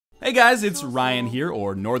Hey guys, it's Ryan here,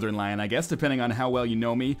 or Northern Lion I guess, depending on how well you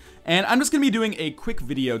know me, and I'm just going to be doing a quick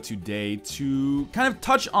video today to kind of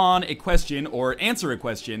touch on a question, or answer a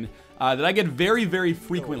question, that I get very, very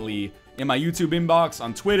frequently in my YouTube inbox,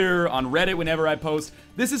 on Twitter, on Reddit whenever I post.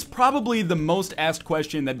 This is probably the most asked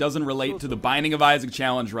question that doesn't relate to the Binding of Isaac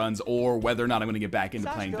challenge runs, or whether or not I'm going to get back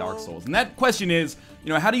into playing Dark Souls. And that question is,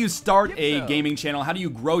 how do you start a gaming channel, how do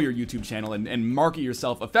you grow your YouTube channel and market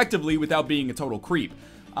yourself effectively without being a total creep?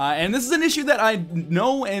 And this is an issue that I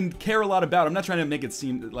know and care a lot about. I'm not trying to make it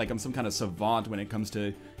seem like I'm some kind of savant when it comes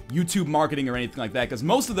to YouTube marketing or anything like that, because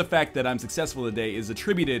most of the fact that I'm successful today is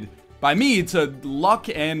attributed by me to luck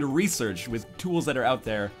and research with tools that are out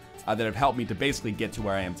there that have helped me to basically get to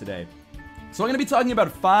where I am today. So I'm going to be talking about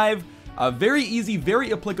 5 very easy,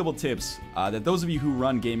 very applicable tips that those of you who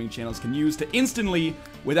run gaming channels can use to instantly,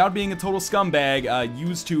 without being a total scumbag,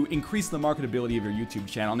 use to increase the marketability of your YouTube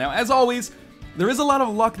channel. Now, as always, there is a lot of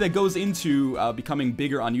luck that goes into becoming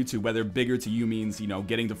bigger on YouTube, whether bigger to you means,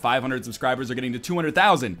 getting to 500 subscribers or getting to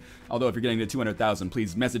 200,000. Although if you're getting to 200,000,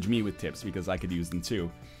 please message me with tips because I could use them too.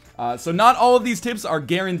 So not all of these tips are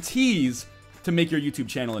guarantees to make your YouTube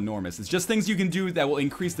channel enormous. It's just things you can do that will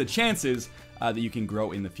increase the chances that you can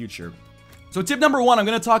grow in the future. So tip number 1, I'm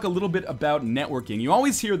going to talk a little bit about networking. You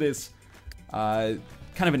always hear this kind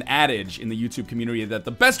of an adage in the YouTube community that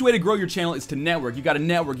the best way to grow your channel is to network. You got to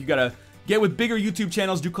network, you got to get with bigger YouTube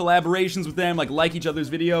channels, do collaborations with them, like each other's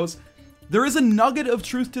videos. There is a nugget of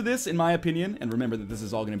truth to this, in my opinion, and remember that this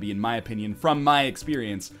is all going to be in my opinion, from my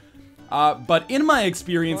experience. But in my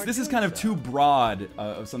experience, this is kind of too broad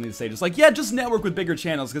of something to say. Just just network with bigger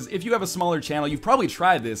channels, because if you have a smaller channel, you've probably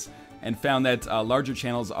tried this and found that larger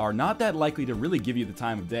channels are not that likely to really give you the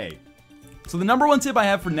time of day. So the number 1 tip I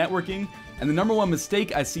have for networking, and the number 1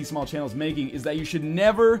 mistake I see small channels making, is that you should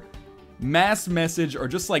never mass message or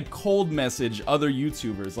just cold message other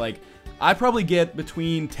YouTubers. I probably get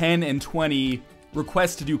between 10 and 20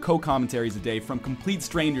 requests to do co-commentaries a day from complete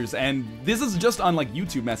strangers, and this is just on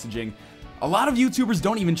YouTube messaging. A lot of YouTubers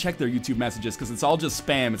don't even check their YouTube messages because it's all just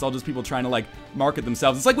spam. It's all just people trying to market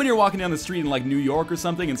themselves. It's like when you're walking down the street in New York or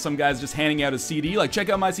something and some guy's just handing out a CD, check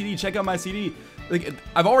out my CD, check out my CD.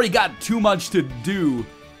 I've already got too much to do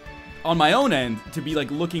on my own end to be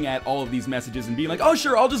looking at all of these messages and being oh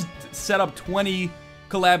sure, I'll just set up 20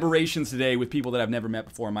 collaborations today with people that I've never met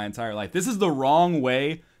before in my entire life. This is the wrong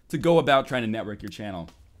way to go about trying to network your channel.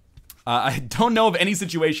 I don't know of any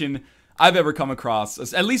situation I've ever come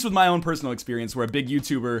across, at least with my own personal experience, where a big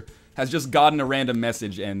YouTuber has just gotten a random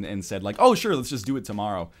message and said oh sure, let's just do it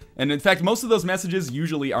tomorrow. And in fact, most of those messages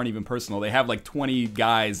usually aren't even personal. They have 20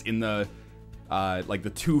 guys in the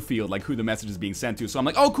the to field, who the message is being sent to. So I'm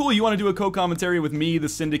oh cool, you want to do a co-commentary with me, the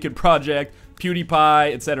Syndicate Project,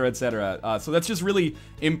 PewDiePie, etc, etc. So that's just really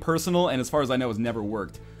impersonal, and as far as I know, has never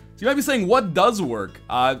worked. So you might be saying, what does work?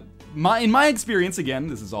 In my experience, again,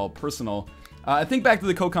 this is all personal, I think back to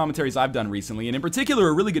the co-commentaries I've done recently, and in particular,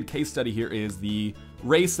 a really good case study here is the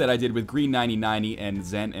race that I did with Green9090 and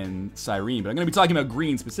Zen and Cyrene. But I'm going to be talking about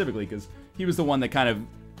Green specifically, because he was the one that kind of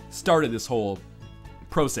started this whole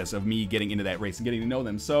process of me getting into that race and getting to know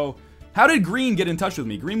them. So how did Green get in touch with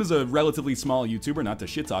me? Green was a relatively small YouTuber, not to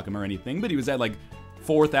shit talk him or anything, but he was at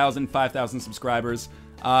 4,000, 5,000 subscribers.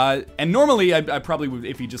 And normally I probably would,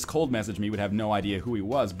 if he just cold messaged me, would have no idea who he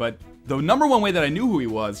was. But the number 1 way that I knew who he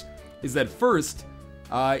was is that first,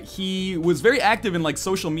 he was very active in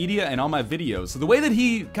social media and on my videos. So the way that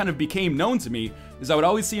he kind of became known to me is I would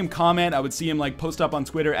always see him comment, I would see him post up on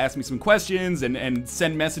Twitter, ask me some questions and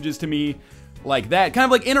send messages to me like that,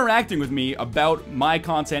 kind of interacting with me about my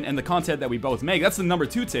content and the content that we both make. That's the number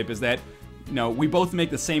 2 tip, is that, we both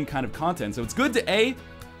make the same kind of content. So it's good to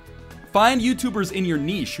find YouTubers in your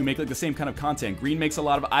niche who make the same kind of content. Green makes a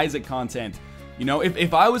lot of Isaac content.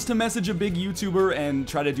 If I was to message a big YouTuber and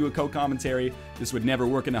try to do a co-commentary, this would never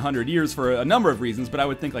work in 100 years for a number of reasons, but I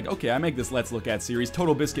would think okay, I make this Let's Look At series,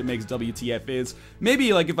 Total Biscuit makes WTF Is.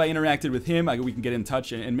 Maybe if I interacted with him, we can get in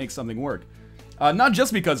touch and make something work. Not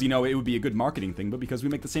just because, it would be a good marketing thing, but because we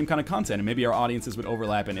make the same kind of content, and maybe our audiences would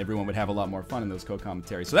overlap and everyone would have a lot more fun in those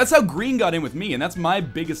co-commentaries. So that's how Green got in with me, and that's my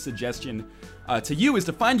biggest suggestion to you, is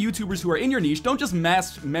to find YouTubers who are in your niche. Don't just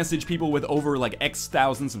mass message people with over X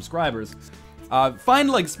thousand subscribers.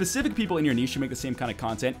 Find specific people in your niche who make the same kind of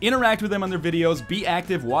content, interact with them on their videos, be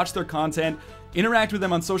active, watch their content, interact with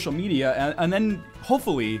them on social media, and then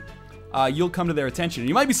hopefully you'll come to their attention. And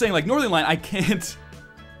you might be saying Northern Lion, I can't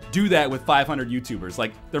do that with 500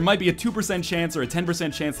 YouTubers. There might be a 2% chance or a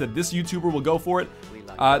 10% chance that this YouTuber will go for it.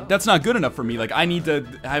 That's not good enough for me. I need to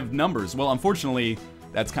have numbers. Well, unfortunately,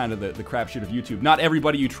 that's kind of the crapshoot of YouTube. Not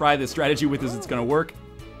everybody you try this strategy with is it's going to work,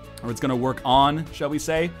 or it's going to work on, shall we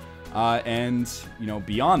say. And, you know,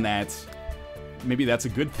 beyond that, maybe that's a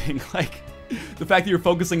good thing. Like, the fact that you're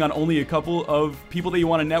focusing on only a couple of people that you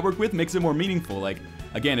want to network with makes it more meaningful. Like,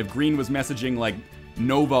 again, if Green was messaging, like,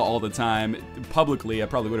 Nova all the time publicly, I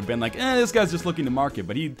probably would have been like, this guy's just looking to market.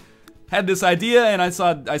 But he had this idea, and I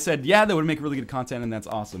said, yeah, that would make really good content, and that's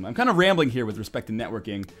awesome. I'm kind of rambling here with respect to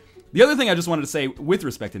networking. The other thing I just wanted to say with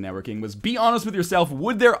respect to networking was be honest with yourself.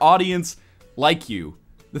 Would their audience like you?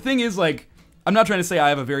 The thing is, like, I'm not trying to say I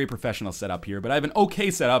have a very professional setup here, but I have an okay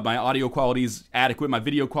setup. My audio quality is adequate. My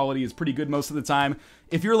video quality is pretty good most of the time.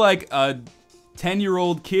 If you're like a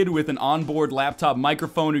 10-year-old kid with an onboard laptop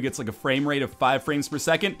microphone who gets like a frame rate of 5 frames per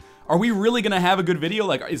second, are we really gonna have a good video?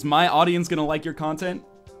 Like, is my audience gonna like your content?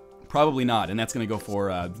 Probably not, and that's gonna go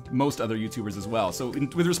for most other YouTubers as well. So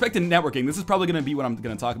with respect to networking, this is probably gonna be what I'm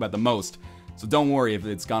gonna talk about the most. So don't worry if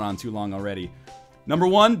it's gone on too long already. Number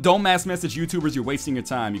 1, don't mass message YouTubers. You're wasting your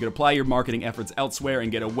time. You can apply your marketing efforts elsewhere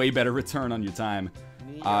and get a way better return on your time.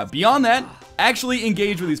 Beyond that, actually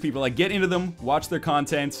engage with these people. Like, get into them, watch their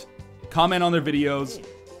content, comment on their videos,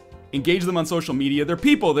 engage them on social media. They're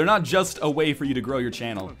people. They're not just a way for you to grow your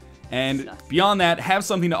channel. And beyond that, have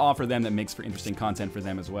something to offer them that makes for interesting content for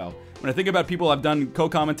them as well. When I think about people I've done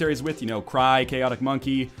co-commentaries with, you know, Cry, Chaotic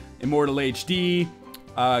Monkey, Immortal HD,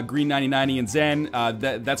 Green 9090, and Zen,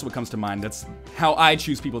 that's what comes to mind. That's how I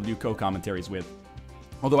choose people to do co-commentaries with.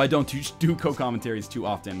 Although I don't do co-commentaries too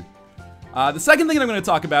often. The second thing that I'm going to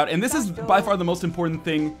talk about, and this is by far the most important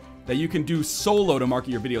thing that you can do solo to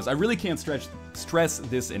market your videos, I really can't stress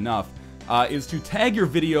this enough, is to tag your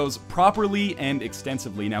videos properly and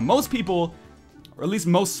extensively. Now, most people, or at least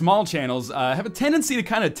most small channels, have a tendency to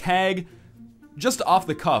kind of tag just off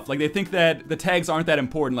the cuff. Like, they think that the tags aren't that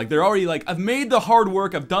important. Like, they're already like, I've made the hard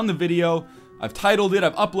work, I've done the video, I've titled it,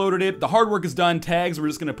 I've uploaded it, the hard work is done, tags, we're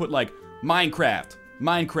just gonna put like Minecraft,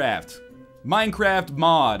 Minecraft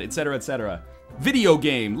mod, etc, etc. Video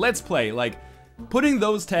game, let's play. Like, putting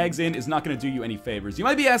those tags in is not gonna do you any favors. You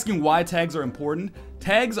might be asking why tags are important.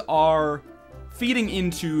 Tags are feeding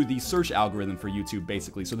into the search algorithm for YouTube,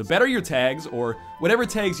 basically. So the better your tags, or whatever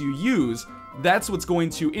tags you use, that's what's going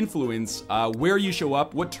to influence where you show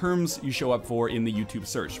up, what terms you show up for in the YouTube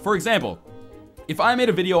search. For example, if I made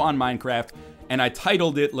a video on Minecraft and I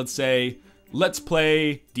titled it, let's say, Let's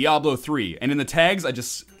Play Diablo 3, and in the tags I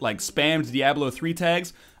just like spammed Diablo 3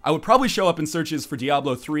 tags, I would probably show up in searches for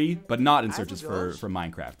Diablo 3, but not in searches for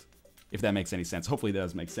Minecraft, if that makes any sense. Hopefully that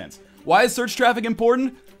does make sense. Why is search traffic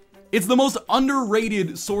important? It's the most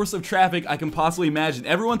underrated source of traffic I can possibly imagine.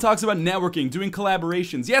 Everyone talks about networking, doing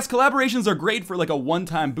collaborations. Yes, collaborations are great for like a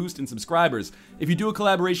one-time boost in subscribers. If you do a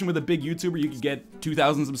collaboration with a big YouTuber, you could get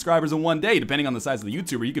 2,000 subscribers in one day. Depending on the size of the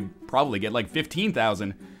YouTuber, you could probably get like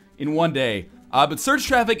 15,000 in one day. But search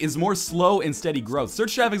traffic is more slow and steady growth.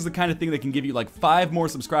 Search traffic is the kind of thing that can give you like 5 more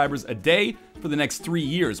subscribers a day for the next 3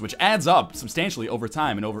 years, which adds up substantially over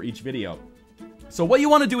time and over each video. So what you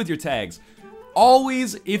want to do with your tags,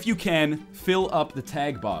 always, if you can, fill up the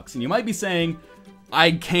tag box. And you might be saying,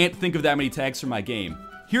 I can't think of that many tags for my game.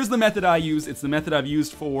 Here's the method I use. It's the method I've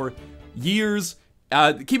used for years.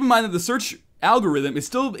 Keep in mind that the search algorithm is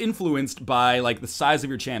still influenced by like the size of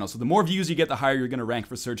your channel. So the more views you get, the higher you're going to rank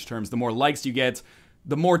for search terms. The more likes you get,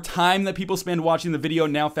 the more time that people spend watching the video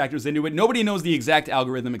now factors into it. Nobody knows the exact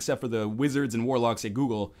algorithm except for the wizards and warlocks at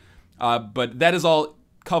Google. But that is all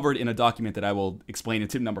covered in a document that I will explain in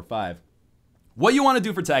tip number 5. What you want to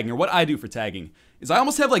do for tagging, or what I do for tagging, is I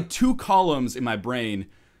almost have like 2 columns in my brain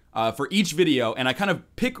for each video, and I kind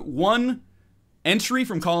of pick one entry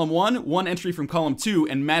from column 1, one entry from column 2,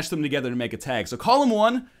 and match them together to make a tag. So column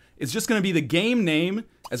 1 is just going to be the game name,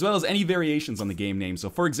 as well as any variations on the game name. So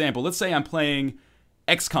for example, let's say I'm playing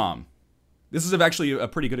XCOM. This is actually a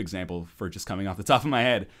pretty good example for just coming off the top of my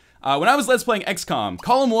head. When I was Let's Playing XCOM,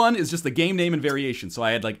 column 1 is just the game name and variation. So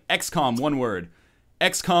I had like XCOM, one word.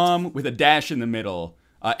 XCOM with a dash in the middle,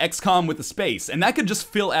 XCOM with a space, and that could just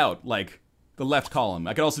fill out like the left column.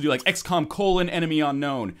 I could also do like XCOM colon enemy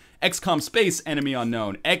unknown, XCOM space enemy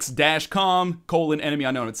unknown, X-com colon enemy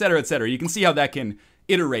unknown, etc, etc. You can see how that can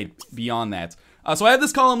iterate beyond that. So I have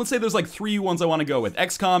this column. Let's say there's like 3 ones I want to go with: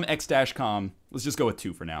 XCOM, X-com. Let's just go with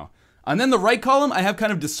 2 for now. And then the right column, I have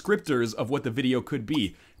kind of descriptors of what the video could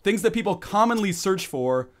be, things that people commonly search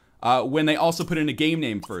for when they also put in a game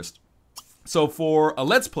name first. So for a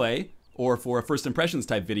Let's Play, or for a First Impressions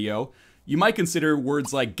type video, you might consider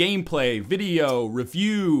words like gameplay, video,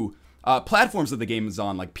 review, platforms that the game is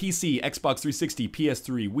on, like PC, Xbox 360,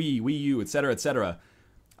 PS3, Wii U, etc, etc.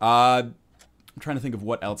 I'm trying to think of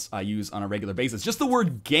what else I use on a regular basis. Just the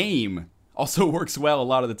word game also works well a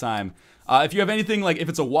lot of the time. If you have anything like, if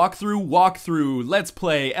it's a walkthrough, let's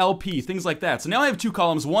play, LP, things like that. So now I have 2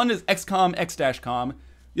 columns. One is XCOM, X-com.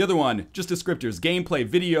 The other one, just descriptors, gameplay,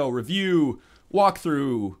 video, review,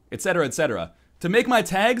 walkthrough, etc., etc. To make my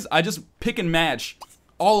tags, I just pick and match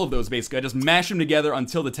all of those, basically. I just mash them together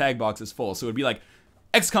until the tag box is full. So it'd be like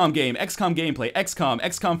XCOM game, XCOM gameplay,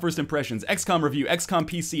 XCOM first impressions, XCOM review, XCOM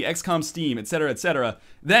PC, XCOM Steam, etc., etc.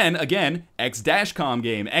 Then, again, X-com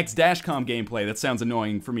game, X-com gameplay. That sounds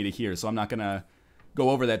annoying for me to hear, so I'm not gonna go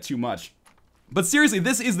over that too much. But seriously,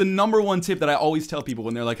 this is the #1 tip that I always tell people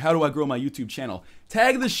when they're like, how do I grow my YouTube channel?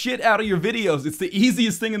 Tag the shit out of your videos. It's the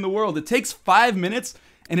easiest thing in the world. It takes 5 minutes,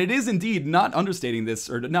 and it is indeed, not understating this,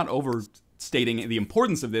 or not overstating the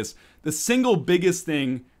importance of this, the single biggest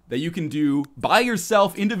thing that you can do by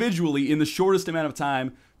yourself individually in the shortest amount of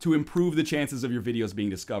time to improve the chances of your videos being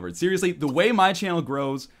discovered. Seriously, the way my channel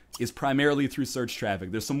grows is primarily through search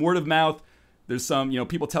traffic. There's some word of mouth. There's some,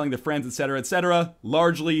 people telling their friends, etc., etc.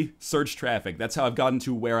 Largely search traffic. That's how I've gotten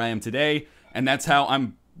to where I am today, and that's how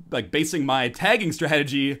I'm like basing my tagging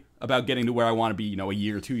strategy about getting to where I want to be, a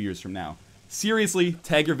year or 2 years from now. Seriously,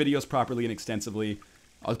 tag your videos properly and extensively.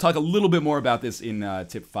 I'll talk a little bit more about this in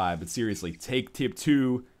tip 5, but seriously, take tip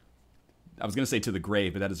 2. I was going to say to the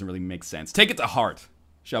grave, but that doesn't really make sense. Take it to heart,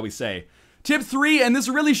 shall we say. Tip 3, and this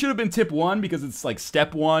really should have been tip 1 because it's like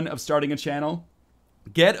step 1 of starting a channel.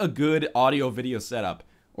 Get a good audio-video setup,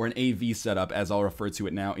 or an AV setup, as I'll refer to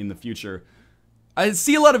it now in the future. I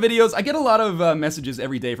see a lot of videos. I get a lot of messages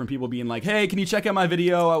every day from people being like, hey, can you check out my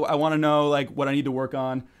video? I want to know like what I need to work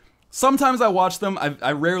on. Sometimes I watch them.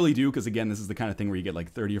 I rarely do because, again, this is the kind of thing where you get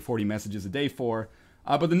like 30 or 40 messages a day for.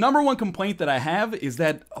 But the #1 complaint that I have is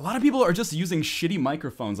that a lot of people are just using shitty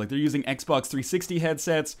microphones. Like they're using Xbox 360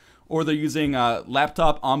 headsets, or they're using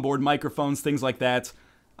laptop onboard microphones, things like that.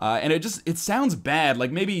 And it sounds bad.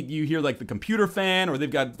 Like maybe you hear like the computer fan, or they've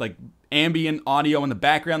got like ambient audio in the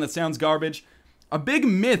background that sounds garbage. A big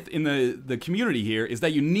myth in the community here is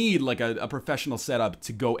that you need like a professional setup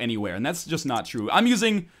to go anywhere, and that's just not true. I'm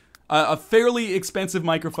using a fairly expensive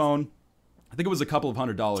microphone. I think it was a couple of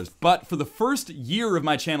 $100s, but for the first year of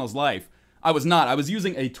my channel's life, I was not. I was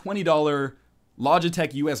using a $20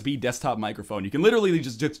 Logitech USB desktop microphone. You can literally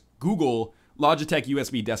just Google Logitech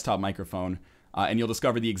USB desktop microphone, and you'll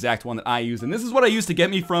discover the exact one that I use. And this is what I used to get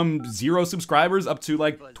me from 0 subscribers up to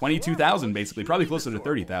like 22,000, basically. Probably closer to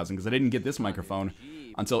 30,000, because I didn't get this microphone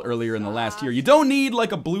until earlier in the last year. You don't need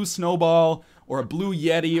like a Blue Snowball or a Blue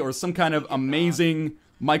Yeti or some kind of amazing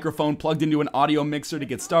microphone plugged into an audio mixer to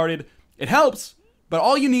get started. It helps, but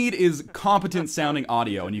all you need is competent sounding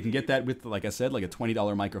audio, and you can get that with, like I said, like a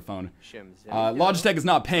 $20 microphone. Logitech is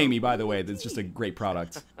not paying me, by the way. It's just a great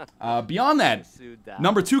product. Beyond that,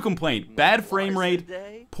 #2 complaint: bad frame rate,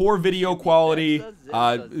 poor video quality,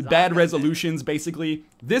 bad resolutions, basically.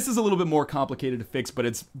 This is a little bit more complicated to fix, but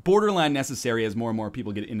it's borderline necessary as more and more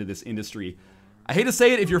people get into this industry. I hate to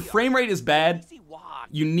say it, if your frame rate is bad,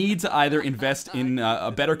 you need to either invest in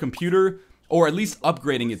a better computer, or at least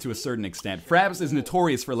upgrading it to a certain extent. Fraps is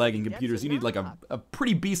notorious for lagging computers. You need like a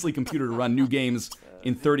pretty beastly computer to run new games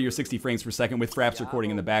in 30 or 60 frames per second with Fraps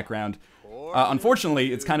recording in the background.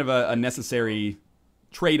 Unfortunately, it's kind of a necessary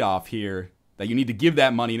trade-off here that you need to give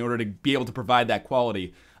that money in order to be able to provide that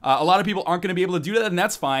quality. A lot of people aren't going to be able to do that, and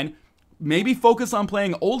that's fine. Maybe focus on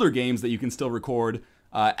playing older games that you can still record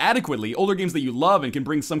adequately, older games that you love and can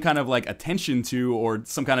bring some kind of like attention to or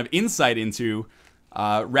some kind of insight into,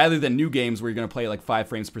 rather than new games where you're going to play like 5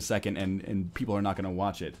 frames per second and people are not going to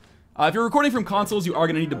watch it. If you're recording from consoles, you are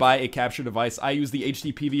going to need to buy a capture device. I use the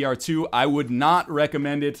HD PVR2. I would not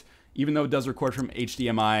recommend it, even though it does record from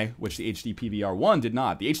HDMI, which the HD PVR1 did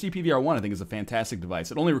not. The HD PVR1, I think, is a fantastic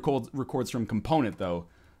device. It only records from component, though,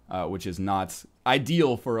 which is not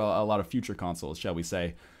ideal for a lot of future consoles, shall we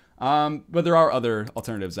say. But there are other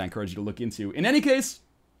alternatives I encourage you to look into. In any case,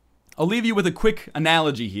 I'll leave you with a quick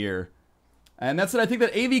analogy here. And that's that I think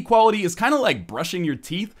that AV quality is kind of like brushing your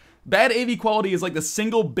teeth. Bad AV quality is like the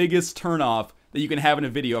single biggest turnoff that you can have in a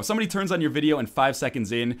video. If somebody turns on your video and 5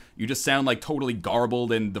 seconds in, you just sound like totally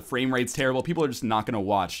garbled and the frame rate's terrible, people are just not going to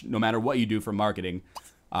watch, no matter what you do for marketing.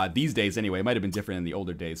 These days, anyway. It might have been different in the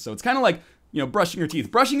older days. So it's kind of like, brushing your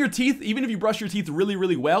teeth. Brushing your teeth, even if you brush your teeth really,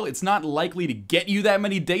 really well, it's not likely to get you that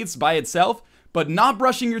many dates by itself. But not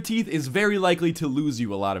brushing your teeth is very likely to lose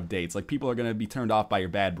you a lot of dates. Like, people are going to be turned off by your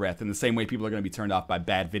bad breath in the same way people are going to be turned off by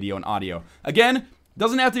bad video and audio. Again,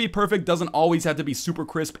 doesn't have to be perfect, doesn't always have to be super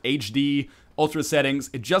crisp, HD, ultra settings.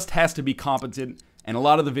 It just has to be competent, and a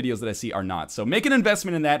lot of the videos that I see are not. So make an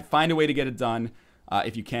investment in that, find a way to get it done.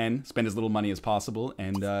 If you can, spend as little money as possible,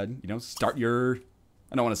 and, start your,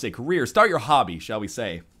 I don't want to say career, start your hobby, shall we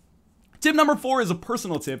say. Tip #4 is a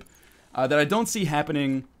personal tip. that I don't see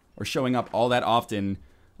happening or showing up all that often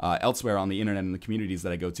elsewhere on the internet and the communities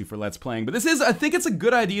that I go to for Let's Playing. But I think it's a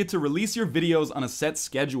good idea to release your videos on a set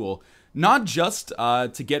schedule, not just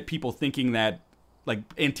to get people thinking that, like,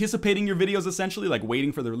 anticipating your videos essentially, like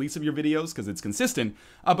waiting for the release of your videos because it's consistent,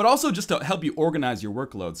 but also just to help you organize your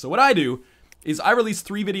workload. So what I do is I release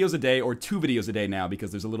 3 videos a day, or 2 videos a day now,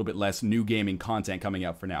 because there's a little bit less new gaming content coming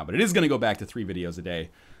out for now, but it is going to go back to 3 videos a day.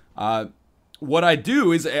 What I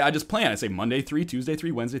do is I just plan. I say Monday 3, Tuesday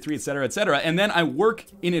 3, Wednesday 3, etc., etc., and then I work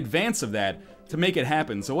in advance of that to make it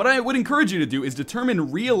happen. So what I would encourage you to do is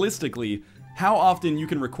determine realistically how often you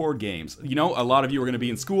can record games. You know, a lot of you are going to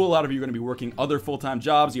be in school, a lot of you are going to be working other full-time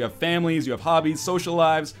jobs, you have families, you have hobbies, social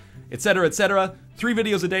lives, etc., etc. 3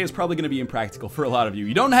 videos a day is probably going to be impractical for a lot of you.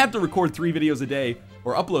 You don't have to record 3 videos a day,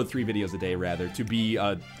 or upload 3 videos a day, rather, to be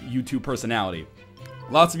a YouTube personality.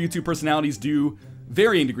 Lots of YouTube personalities do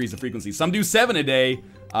varying degrees of frequency. Some do 7 a day,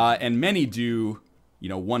 and many do, you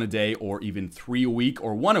know, 1 a day, or even 3 a week,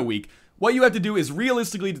 or 1 a week. What you have to do is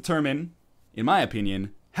realistically determine, in my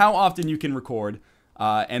opinion, how often you can record,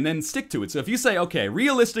 and then stick to it. So if you say, okay,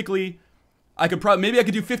 realistically, maybe I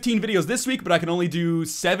could do 15 videos this week, but I can only do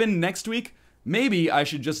 7 next week, maybe I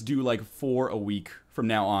should just do like 4 a week from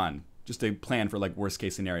now on, just to plan for like worst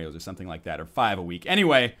case scenarios or something like that, or 5 a week.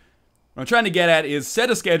 Anyway, what I'm trying to get at is set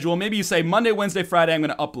a schedule. Maybe you say Monday, Wednesday, Friday, I'm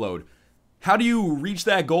going to upload. How do you reach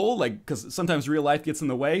that goal? Like, because sometimes real life gets in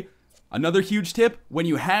the way. Another huge tip, when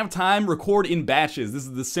you have time, record in batches. This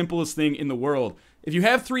is the simplest thing in the world. If you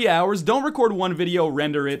have 3 hours, don't record 1 video,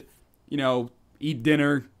 render it, you know, eat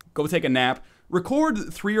dinner, go take a nap.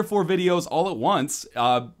 Record 3 or 4 videos all at once,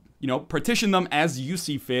 you know, partition them as you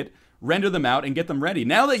see fit, render them out, and get them ready.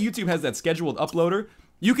 Now that YouTube has that scheduled uploader,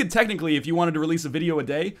 you could technically, if you wanted to release a video a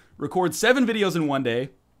day, record 7 videos in 1 day,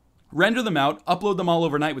 render them out, upload them all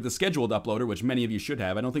overnight with the scheduled uploader, which many of you should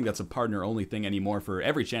have. I don't think that's a partner-only thing anymore for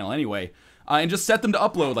every channel anyway. And just set them to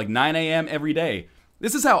upload like 9 a.m. every day.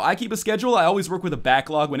 This is how I keep a schedule. I always work with a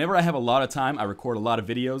backlog. Whenever I have a lot of time, I record a lot of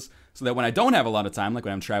videos, so that when I don't have a lot of time, like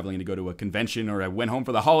when I'm traveling to go to a convention, or I went home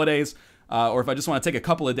for the holidays, or if I just want to take a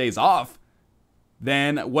couple of days off,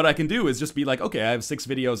 then what I can do is just be like, okay, I have 6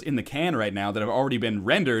 videos in the can right now that have already been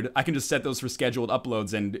rendered. I can just set those for scheduled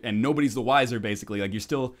uploads, and nobody's the wiser, basically. Like, you're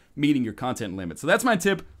still meeting your content limit. So that's my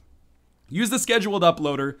tip. Use the scheduled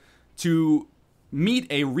uploader to meet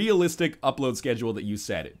a realistic upload schedule that you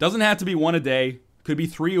set. It doesn't have to be 1 a day. Could be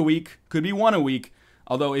 3 a week. Could be 1 a week.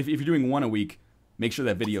 Although, if you're doing 1 a week, make sure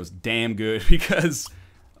that video's damn good, because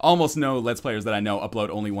almost no Let's Players that I know upload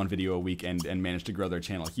only 1 video a week and manage to grow their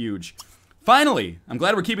channel huge. Finally, I'm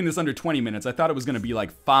glad we're keeping this under 20 minutes. I thought it was going to be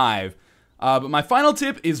like 5. But my final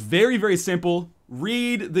tip is very, very simple.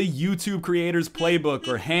 Read the YouTube Creators Playbook,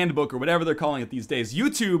 or Handbook, or whatever they're calling it these days.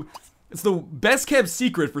 YouTube, it's the best kept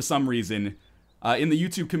secret for some reason in the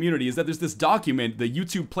YouTube community, is that there's this document, the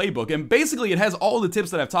YouTube Playbook, and basically it has all the tips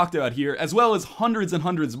that I've talked about here, as well as hundreds and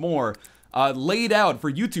hundreds more, laid out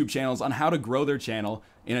for YouTube channels on how to grow their channel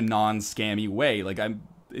in a non-scammy way. Like,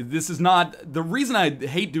 this is not, the reason I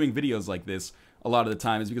hate doing videos like this a lot of the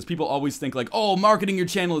time is because people always think like, oh, marketing your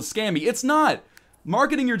channel is scammy. It's not.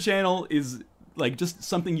 Marketing your channel is like just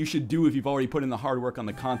something you should do if you've already put in the hard work on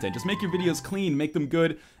the content. Just make your videos clean, make them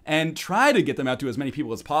good, and try to get them out to as many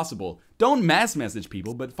people as possible. Don't mass message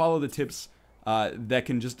people, but follow the tips that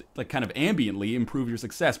can just like kind of ambiently improve your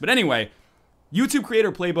success. But anyway, YouTube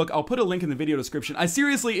Creator Playbook, I'll put a link in the video description. I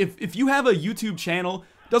seriously, if you have a YouTube channel,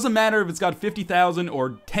 doesn't matter if it's got 50,000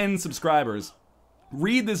 or 10 subscribers,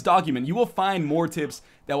 read this document. You will find more tips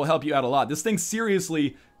that will help you out a lot. This thing,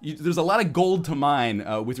 seriously, there's a lot of gold to mine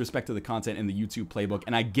with respect to the content in the YouTube Playbook,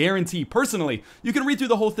 and I guarantee, personally, you can read through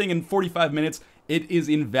the whole thing in 45 minutes. It is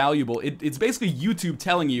invaluable. It's basically YouTube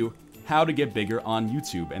telling you how to get bigger on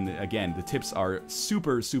YouTube, and again, the tips are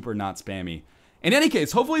super, super not spammy. In any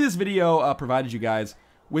case, hopefully this video provided you guys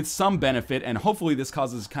with some benefit, and hopefully this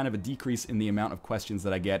causes kind of a decrease in the amount of questions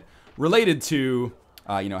that I get related to,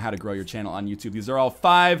 you know, how to grow your channel on YouTube. These are all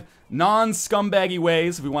 5 non-scumbaggy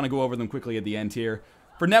ways, if we want to go over them quickly at the end here.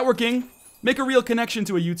 For networking, make a real connection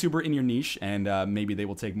to a YouTuber in your niche, and maybe they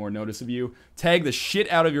will take more notice of you. Tag the shit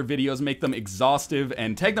out of your videos, make them exhaustive,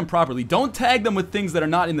 and tag them properly. Don't tag them with things that are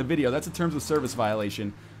not in the video. That's a terms of service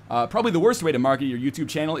violation. Probably the worst way to market your YouTube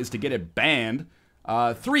channel is to get it banned.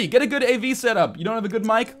 3, get a good AV setup. You don't have a good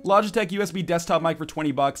mic? Logitech USB desktop mic for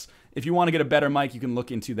 20 bucks. If you want to get a better mic, you can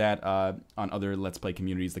look into that on other Let's Play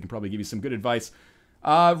communities. They can probably give you some good advice.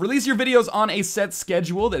 Release your videos on a set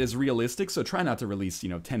schedule that is realistic, so try not to release, you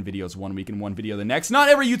know, 10 videos 1 week and 1 video the next. Not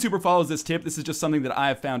every YouTuber follows this tip. This is just something that I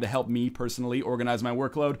have found to help me personally organize my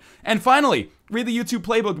workload. And finally, read the YouTube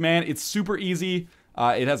Playbook, man. It's super easy.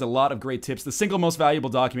 It has a lot of great tips. The single most valuable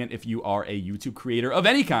document if you are a YouTube creator of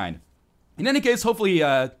any kind. In any case, hopefully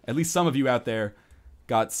at least some of you out there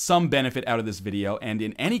got some benefit out of this video. And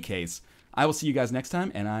in any case, I will see you guys next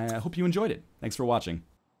time, and I hope you enjoyed it. Thanks for watching.